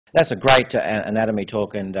That's a great anatomy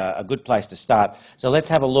talk and a good place to start. So let's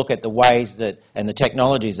have a look at the ways that and the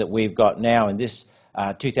technologies that we've got now in this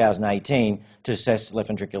 2018 to assess left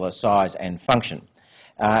ventricular size and function.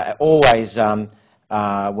 Always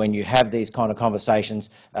when you have these kind of conversations,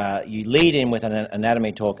 you lead in with an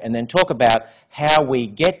anatomy talk and then talk about how we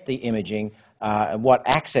get the imaging and what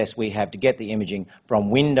access we have to get the imaging from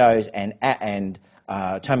windows and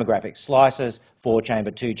tomographic slices,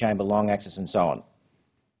 4-chamber, 2-chamber, long axis and so on.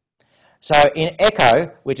 So in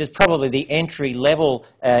echo, which is probably the entry-level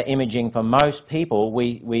imaging for most people,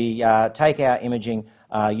 we take our imaging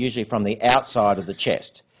usually from the outside of the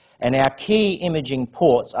chest. And our key imaging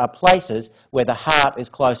ports are places where the heart is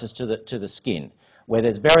closest to the skin, where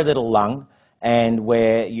there's very little lung and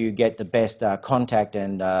where you get the best contact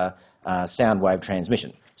and sound wave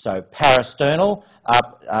transmission. So parasternal,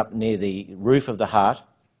 up near the roof of the heart.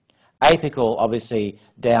 Apical, obviously,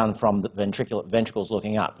 down from the ventricles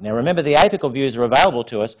looking up. Now, remember, the apical views are available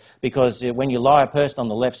to us because when you lie a person on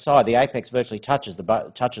the left side, the apex virtually touches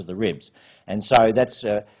the ribs. And so that's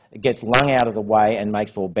it gets lung out of the way and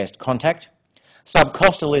makes for best contact.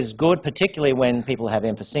 Subcostal is good, particularly when people have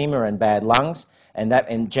emphysema and bad lungs, and that,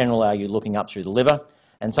 in general, are you looking up through the liver.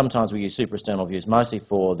 And sometimes we use suprasternal views, mostly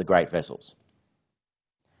for the great vessels.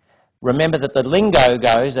 Remember that the lingo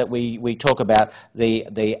goes that we talk about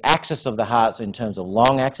the axis of the hearts in terms of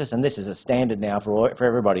long axis, and this is a standard now for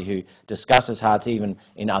everybody who discusses hearts even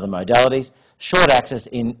in other modalities. Short axis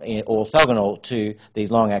in orthogonal to these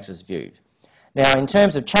long axis views. Now, in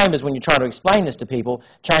terms of chambers, when you're trying to explain this to people,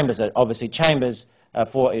 chambers are obviously chambers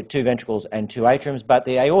for 2 ventricles and 2 atriums, but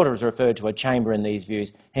the aorta is referred to a chamber in these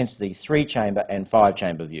views, hence the 3-chamber and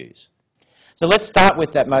 5-chamber views. So let's start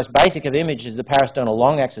with that most basic of images, the parasternal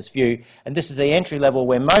long axis view, and this is the entry level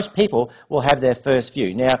where most people will have their first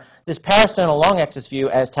view. Now, this parasternal long axis view,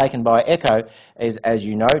 as taken by echo, is, as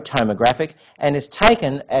you know, tomographic, and is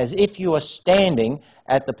taken as if you are standing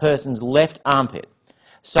at the person's left armpit.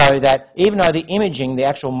 So that even though the imaging, the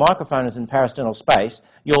actual microphone is in parasternal space,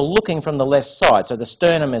 you're looking from the left side. So the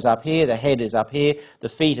sternum is up here, the head is up here, the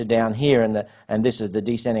feet are down here, and this is the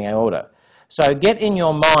descending aorta. So get in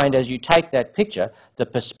your mind, as you take that picture, the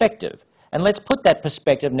perspective. And let's put that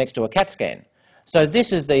perspective next to a CAT scan. So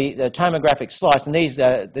this is the tomographic slice, and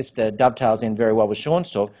this dovetails in very well with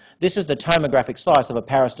Sean's talk. This is the tomographic slice of a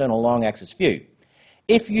parasternal long axis view.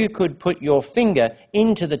 If you could put your finger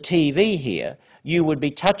into the TV here, you would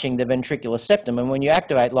be touching the ventricular septum, and when you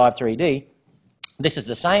activate Live 3D, this is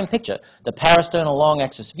the same picture, the parasternal long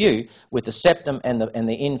axis view with the septum and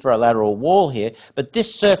the infralateral wall here, but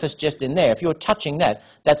this surface just in there, if you're touching that,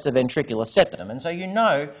 that's the ventricular septum. And so you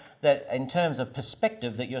know that in terms of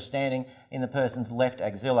perspective that you're standing in the person's left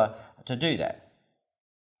axilla to do that.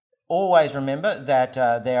 Always remember that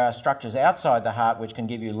there are structures outside the heart which can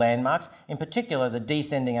give you landmarks, in particular the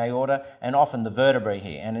descending aorta and often the vertebrae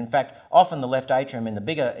here. And in fact, often the left atrium in the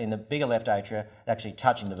bigger left atria actually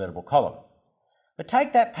touching the vertebral column. But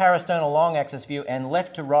take that parasternal long axis view and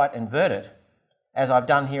left to right invert it, as I've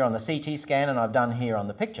done here on the CT scan and I've done here on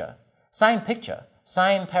the picture. Same picture,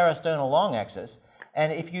 same parasternal long axis,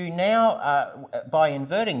 and if you now, by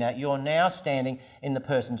inverting that, you're now standing in the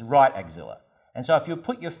person's right axilla. And so if you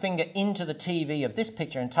put your finger into the TV of this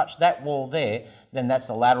picture and touch that wall there, then that's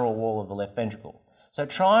the lateral wall of the left ventricle. So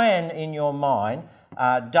try and, in your mind,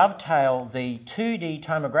 dovetail the 2D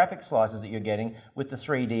tomographic slices that you're getting with the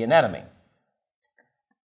 3D anatomy.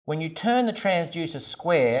 When you turn the transducer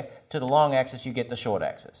square to the long axis, you get the short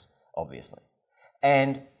axis, obviously.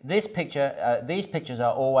 And this picture, these pictures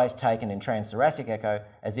are always taken in transthoracic echo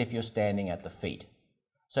as if you're standing at the feet.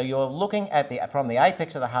 So you're looking at from the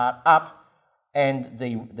apex of the heart up, and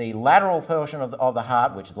the lateral portion of the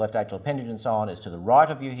heart, which is left atrial appendage and so on, is to the right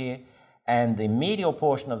of you here, and the medial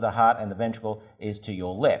portion of the heart and the ventricle is to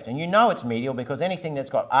your left. And you know it's medial because anything that's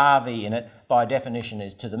got RV in it, by definition,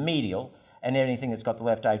 is to the medial, and anything that's got the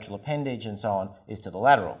left atrial appendage and so on is to the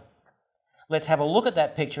lateral. Let's have a look at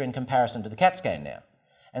that picture in comparison to the CAT scan now.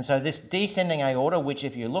 And so this descending aorta, which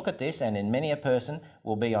if you look at this, and in many a person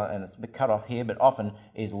will be, and it's a bit cut off here, but often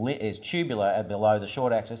is tubular below the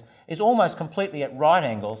short axis, is almost completely at right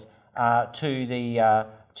angles to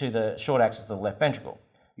the short axis of the left ventricle.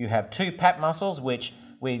 You have 2 pap muscles, which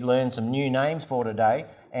we learned some new names for today,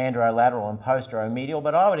 anterolateral and posteromedial,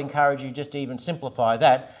 but I would encourage you just to even simplify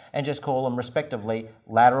that and just call them respectively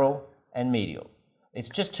lateral and medial. It's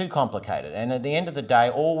just too complicated, and at the end of the day,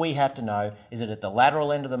 all we have to know is it at the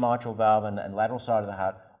lateral end of the mitral valve and lateral side of the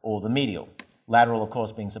heart, or the medial. Lateral, of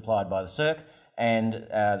course, being supplied by the circ and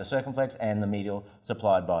the circumflex, and the medial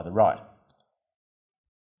supplied by the right.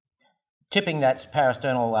 Tipping that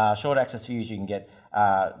parasternal short axis views, you can get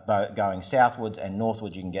going southwards and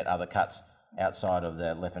northwards, you can get other cuts outside of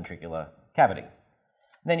the left ventricular cavity.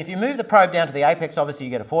 Then if you move the probe down to the apex, obviously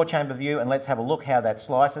you get a 4-chamber view, and let's have a look how that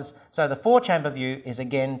slices. So the 4-chamber view is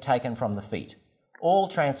again taken from the feet. All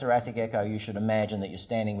transthoracic echo, you should imagine that you're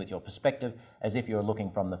standing with your perspective as if you're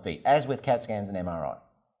looking from the feet, as with CAT scans and MRI.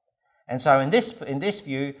 And so in this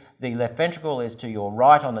view, the left ventricle is to your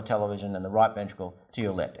right on the television and the right ventricle to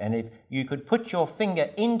your left. And if you could put your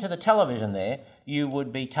finger into the television there, you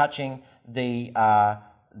would be touching the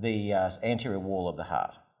anterior wall of the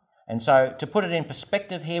heart. And so to put it in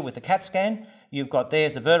perspective here with the CAT scan, you've got,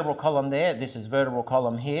 there's the vertebral column there, this is vertebral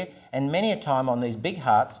column here, and many a time on these big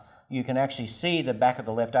hearts, you can actually see the back of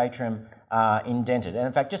the left atrium indented. And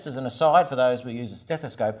in fact, just as an aside for those who use a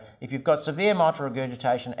stethoscope, if you've got severe mitral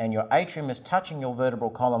regurgitation and your atrium is touching your vertebral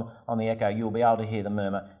column on the echo, you'll be able to hear the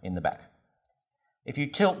murmur in the back. If you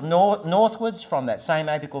tilt northwards from that same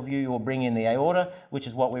apical view, you will bring in the aorta, which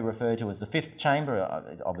is what we refer to as the 5th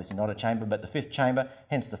chamber, obviously not a chamber, but the 5th chamber,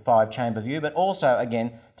 hence the 5-chamber view, but also,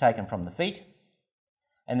 again, taken from the feet.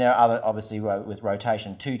 And there are other, obviously, with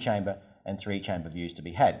rotation, 2-chamber and 3-chamber views to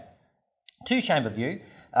be had. 2-chamber view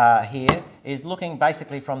here is looking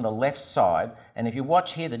basically from the left side, and if you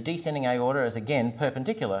watch here, the descending aorta is again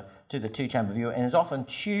perpendicular to the 2-chamber view and is often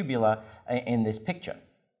tubular in this picture.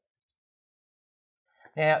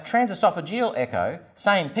 Now, transesophageal echo,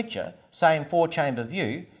 same picture, same 4-chamber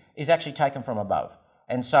view, is actually taken from above.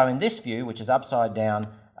 And so in this view, which is upside down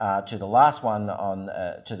to the last one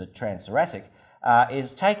to the transthoracic,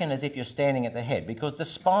 is taken as if you're standing at the head, because the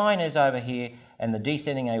spine is over here and the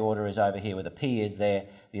descending aorta is over here where the P is there,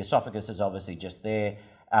 the esophagus is obviously just there,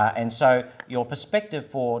 and so your perspective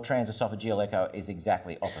for transesophageal echo is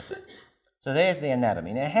exactly opposite. So there's the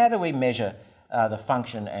anatomy. Now, how do we measure the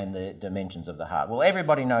function and the dimensions of the heart? Well,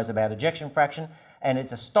 everybody knows about ejection fraction, and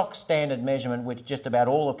it's a stock standard measurement which just about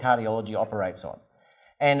all of cardiology operates on.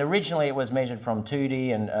 And originally it was measured from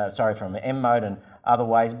 2D and, from M mode and other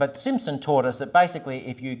ways, but Simpson taught us that basically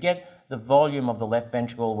if you get the volume of the left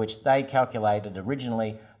ventricle, which they calculated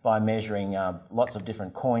originally by measuring lots of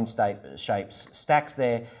different coin shapes, stacks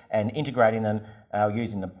there, and integrating them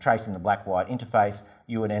tracing the black-white interface,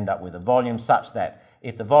 you would end up with a volume such that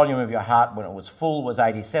if the volume of your heart when it was full was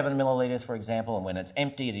 87 millilitres, for example, and when it's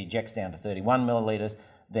empty it ejects down to 31 millilitres,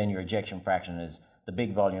 then your ejection fraction is the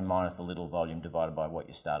big volume minus the little volume divided by what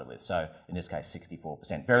you started with. So in this case,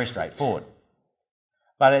 64%. Very straightforward.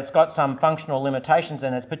 But it's got some functional limitations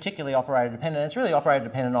and it's particularly operator dependent. It's really operator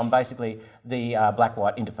dependent on basically the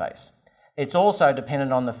black-white interface. It's also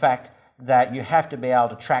dependent on the fact that you have to be able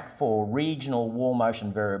to track for regional wall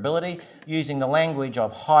motion variability using the language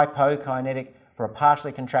of hypokinetic for a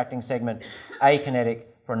partially contracting segment, akinetic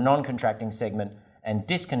for a non-contracting segment, and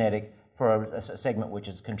dyskinetic for a segment which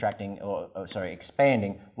is contracting,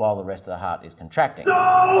 expanding while the rest of the heart is contracting.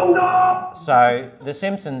 No! So the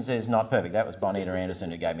Simpsons is not perfect. That was Bonita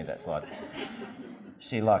Anderson who gave me that slide.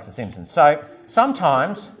 She likes the Simpsons. So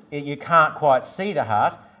sometimes you can't quite see the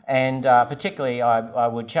heart, and particularly I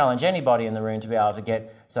would challenge anybody in the room to be able to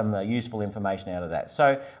get some useful information out of that.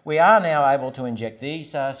 So we are now able to inject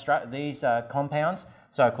these compounds,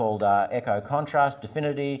 so-called echo contrast,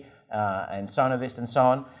 Definity, and Sonovist, and so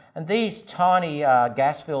on. And these tiny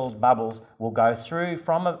gas-filled bubbles will go through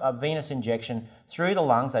from a venous injection through the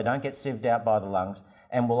lungs. They don't get sieved out by the lungs,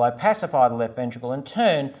 and will opacify the left ventricle and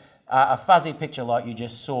turn a fuzzy picture like you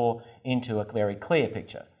just saw into a very clear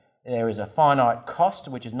picture. There is a finite cost,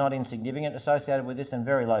 which is not insignificant, associated with this, and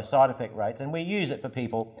very low side effect rates, and we use it for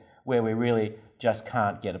people where we really just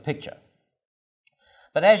can't get a picture.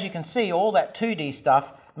 But as you can see, all that 2D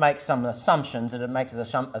stuff makes some assumptions, and it makes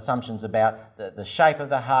assumptions about the shape of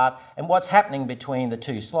the heart and what's happening between the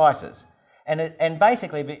two slices. And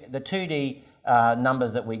basically, the 2D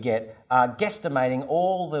numbers that we get are guesstimating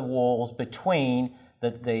all the walls between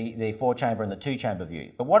the 4-chamber and the 2-chamber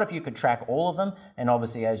view. But what if you could track all of them? And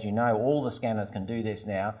obviously, as you know, all the scanners can do this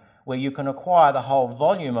now, where you can acquire the whole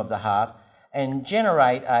volume of the heart and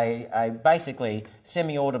generate a basically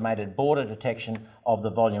semi-automated border detection of the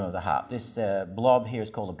volume of the heart. This blob here is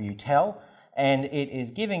called a butel, and it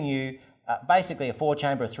is giving you basically a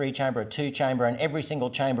 4-chamber, a 3-chamber, a 2-chamber, and every single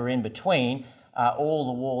chamber in between, all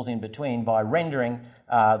the walls in between, by rendering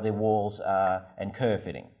the walls and curve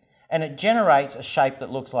fitting. And it generates a shape that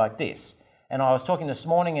looks like this. And I was talking this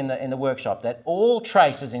morning in the workshop that all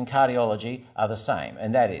traces in cardiology are the same,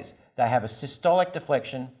 and that is they have a systolic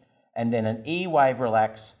deflection, and then an E wave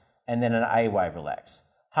relax, and then an A wave relax.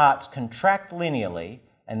 Hearts contract linearly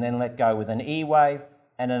and then let go with an E wave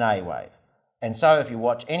and an A wave. And so if you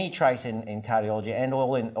watch any trace in cardiology and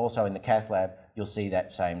also in the cath lab, you'll see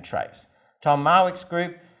that same trace. Tom Marwick's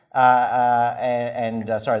group, the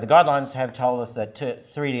guidelines have told us that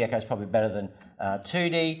 3D echo is probably better than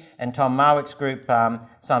 2D, and Tom Marwick's group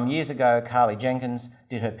some years ago, Carly Jenkins,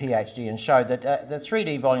 did her PhD and showed that the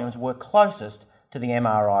 3D volumes were closest to the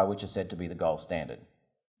MRI, which is said to be the gold standard.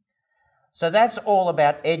 So that's all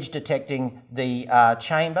about edge detecting the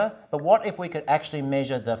chamber, but what if we could actually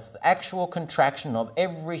measure the actual contraction of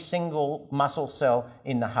every single muscle cell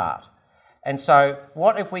in the heart? And so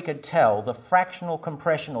what if we could tell the fractional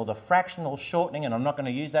compression or the fractional shortening, and I'm not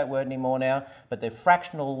going to use that word anymore now, but the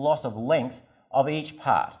fractional loss of length of each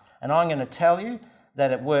part. And I'm going to tell you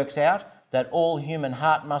that it works out that all human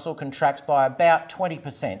heart muscle contracts by about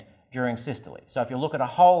 20% during systole. So if you look at a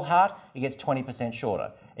whole heart, it gets 20%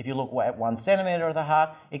 shorter. If you look at 1 centimetre of the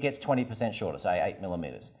heart, it gets 20% shorter, say 8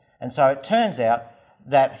 millimetres. And so it turns out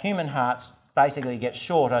that human hearts basically get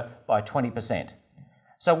shorter by 20%.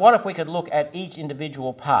 So what if we could look at each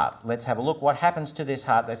individual part? Let's have a look what happens to this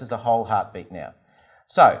heart. This is a whole heartbeat now.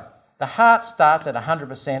 So the heart starts at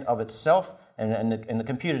 100% of itself, and the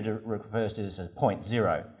computer refers to this as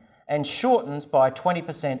 0.0, and shortens by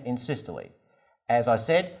 20% in systole. As I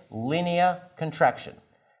said, linear contraction.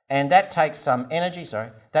 And that takes some energy,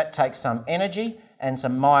 and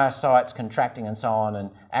some myocytes contracting and so on,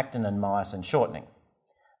 and actin and myosin shortening.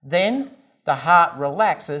 Then the heart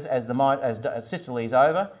relaxes as systole is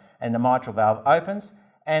over and the mitral valve opens,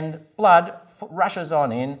 and blood rushes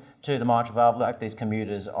on in to the mitral valve like these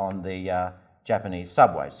commuters on the Japanese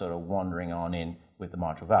subway, sort of wandering on in with the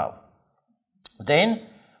mitral valve. Then,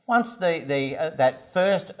 once that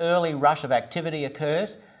first early rush of activity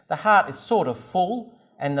occurs, the heart is sort of full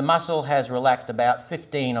and the muscle has relaxed about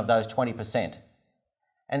 15 of those 20%.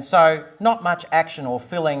 And so, not much action or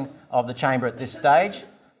filling of the chamber at this stage.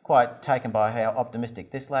 Quite taken by how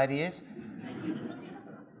optimistic this lady is.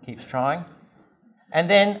 Keeps trying. And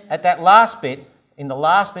then at that last bit, in the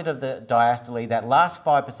last bit of the diastole, that last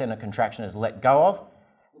 5% of contraction is let go of,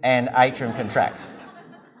 and atrium contracts.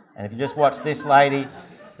 And if you just watch this lady,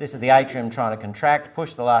 this is the atrium trying to contract,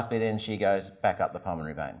 push the last bit in, she goes back up the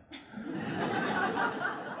pulmonary vein.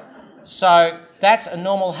 So that's a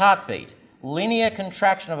normal heartbeat. Linear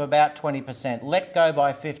contraction of about 20%, let go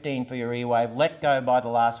by 15 for your E wave, let go by the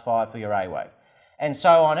last 5 for your A wave. And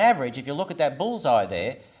so on average, if you look at that bullseye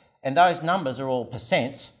there, and those numbers are all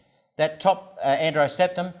percents, that top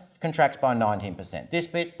androseptum contracts by 19%, this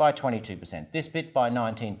bit by 22%, this bit by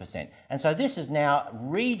 19%. And so this is now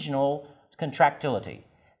regional contractility.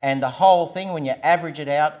 And the whole thing, when you average it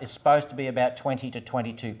out, is supposed to be about 20 to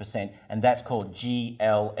 22%, and that's called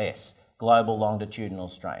GLS, Global Longitudinal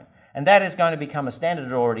Strain. And that is going to become a standard,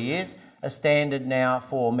 it already is, a standard now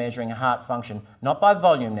for measuring heart function, not by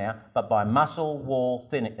volume now, but by muscle wall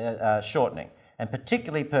shortening, and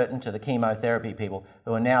particularly pertinent to the chemotherapy people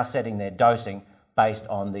who are now setting their dosing based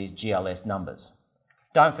on these GLS numbers.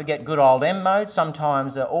 Don't forget good old M mode,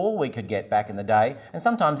 sometimes all we could get back in the day, and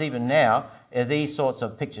sometimes even now, are these sorts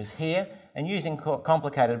of pictures here, and using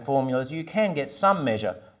complicated formulas, you can get some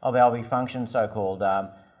measure of LV function, so-called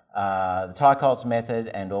the Tycholt's method,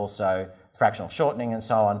 and also fractional shortening and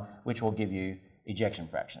so on, which will give you ejection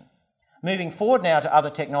fraction. Moving forward now to other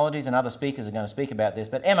technologies, and other speakers are going to speak about this,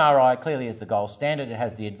 but MRI clearly is the gold standard. It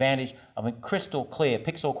has the advantage of a crystal clear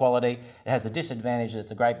pixel quality. It has the disadvantage that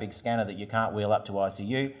it's a great big scanner that you can't wheel up to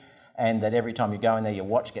ICU, and that every time you go in there, your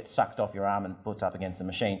watch gets sucked off your arm and puts up against the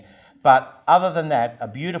machine. But other than that, a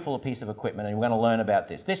beautiful piece of equipment, and we're going to learn about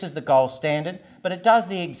this. This is the gold standard, but it does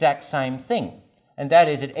the exact same thing. And that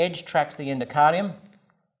is it edge tracks the endocardium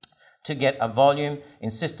to get a volume in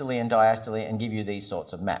systole and diastole and give you these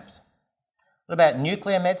sorts of maps. What about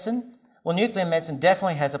nuclear medicine? Well, nuclear medicine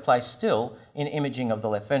definitely has a place still in imaging of the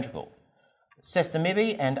left ventricle.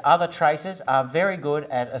 Sestamibi and other tracers are very good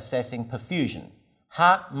at assessing perfusion.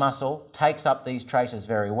 Heart muscle takes up these tracers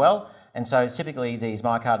very well, and so typically these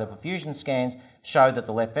myocardial perfusion scans show that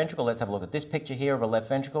the left ventricle, let's have a look at this picture here of a left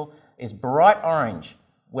ventricle, is bright orange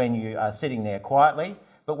when you are sitting there quietly,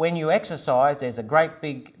 but when you exercise, there's a great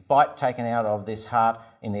big bite taken out of this heart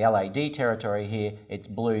in the LAD territory here. It's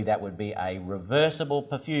blue. That would be a reversible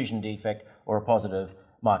perfusion defect or a positive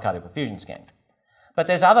myocardial perfusion scan. But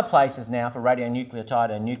there's other places now for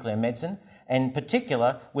radionucleotide and nuclear medicine, and in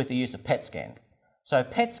particular with the use of PET scan. So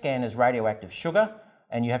PET scan is radioactive sugar,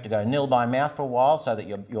 and you have to go nil by mouth for a while so that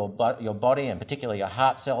your body, and particularly your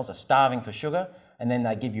heart cells, are starving for sugar, and then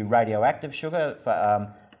they give you radioactive sugar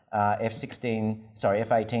for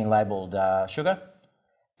F18 labelled sugar,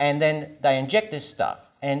 and then they inject this stuff.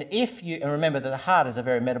 And remember that the heart is a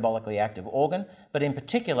very metabolically active organ, but in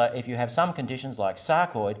particular, if you have some conditions like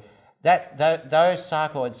sarcoid, those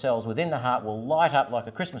sarcoid cells within the heart will light up like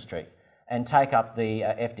a Christmas tree, and take up the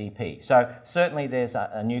FDP. So certainly there's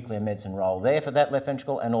a nuclear medicine role there for that left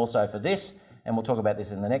ventricle and also for this, and we'll talk about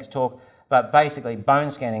this in the next talk, but basically bone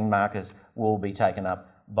scanning markers will be taken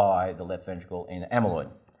up by the left ventricle in amyloid.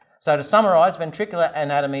 So to summarise, ventricular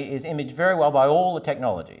anatomy is imaged very well by all the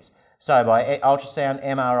technologies. So by ultrasound,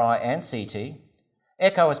 MRI and CT.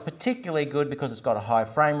 Echo is particularly good because it's got a high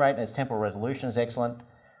frame rate and its temporal resolution is excellent.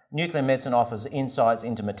 Nuclear medicine offers insights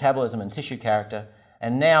into metabolism and tissue character.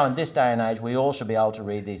 And now in this day and age, we all should be able to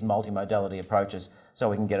read these multimodality approaches so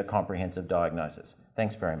we can get a comprehensive diagnosis.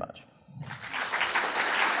 Thanks very much.